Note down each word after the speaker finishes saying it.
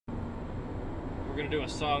We're gonna do a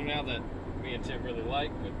song now that me and Tim really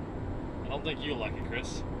like, but I don't think you'll like it,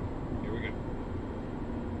 Chris. Here we go.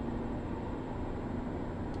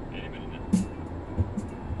 Any minute now.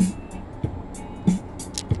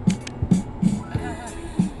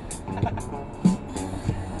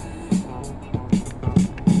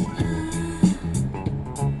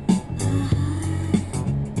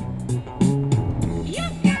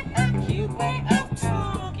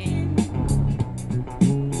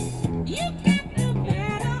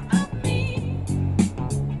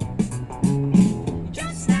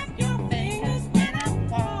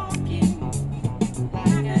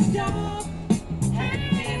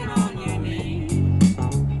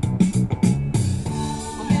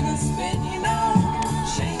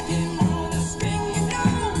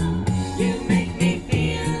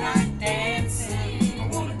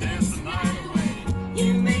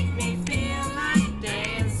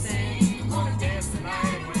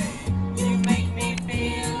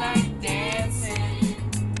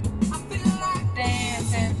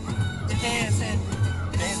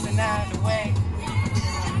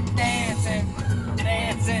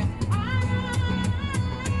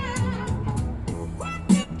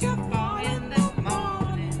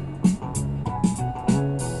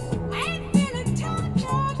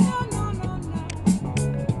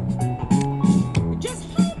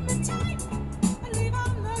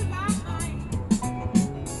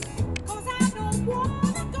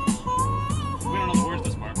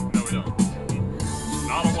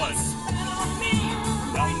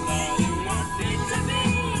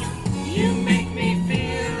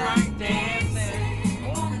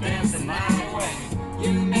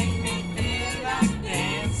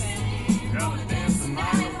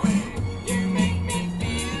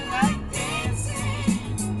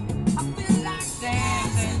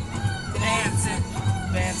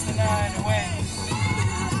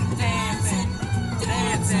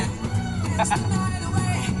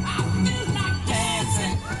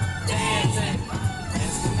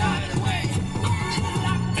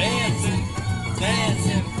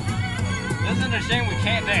 Dancing. Isn't it a shame we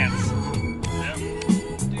can't dance? Yep.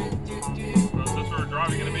 Well, since we're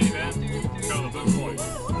driving in a minivan, go to the Blue Point.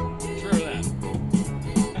 True that.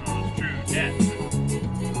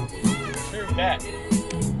 It's true that. True that.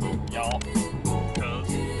 Y'all. Cause.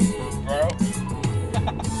 Bro.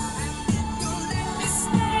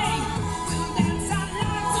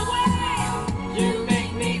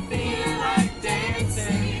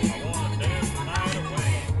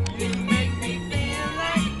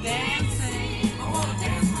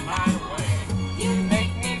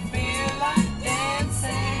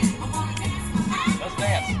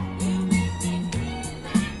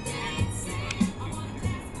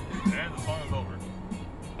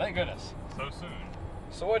 Thank goodness. So soon.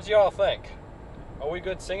 So what do y'all think? Are we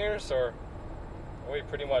good singers or are we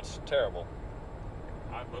pretty much terrible?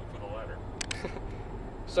 I'd vote for the latter.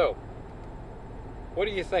 So, what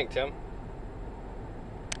do you think, Tim?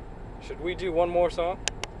 Should we do one more song?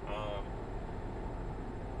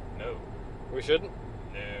 No. We shouldn't?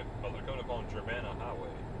 No, but they're coming up on Germanna Highway.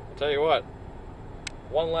 I'll tell you what.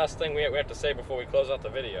 One last thing we have to say before we close out the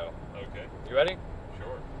video. Okay. You ready?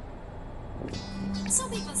 Sure. Some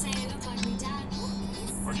people say I look like my dad.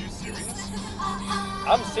 Are you serious?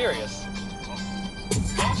 I'm serious.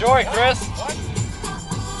 Enjoy, Chris. What?